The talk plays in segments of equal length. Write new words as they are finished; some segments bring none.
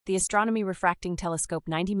The Astronomy Refracting Telescope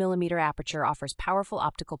 90mm Aperture offers powerful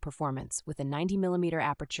optical performance with a 90mm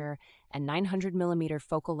aperture and 900mm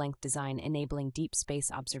focal length design enabling deep space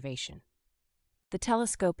observation. The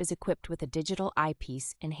telescope is equipped with a digital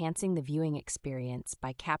eyepiece enhancing the viewing experience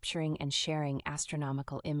by capturing and sharing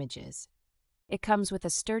astronomical images. It comes with a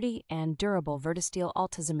sturdy and durable Vertisteel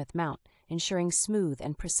Altazimuth Mount, ensuring smooth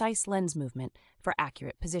and precise lens movement for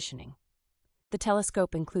accurate positioning. The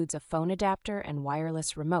telescope includes a phone adapter and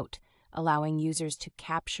wireless remote, allowing users to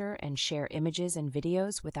capture and share images and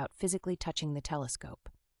videos without physically touching the telescope.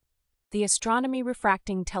 The Astronomy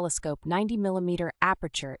Refracting Telescope 90mm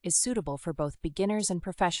Aperture is suitable for both beginners and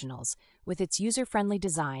professionals with its user-friendly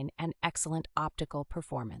design and excellent optical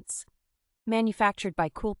performance. Manufactured by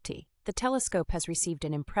Koolpte, the telescope has received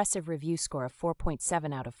an impressive review score of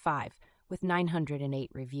 4.7 out of 5, with 908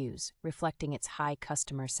 reviews, reflecting its high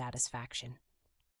customer satisfaction.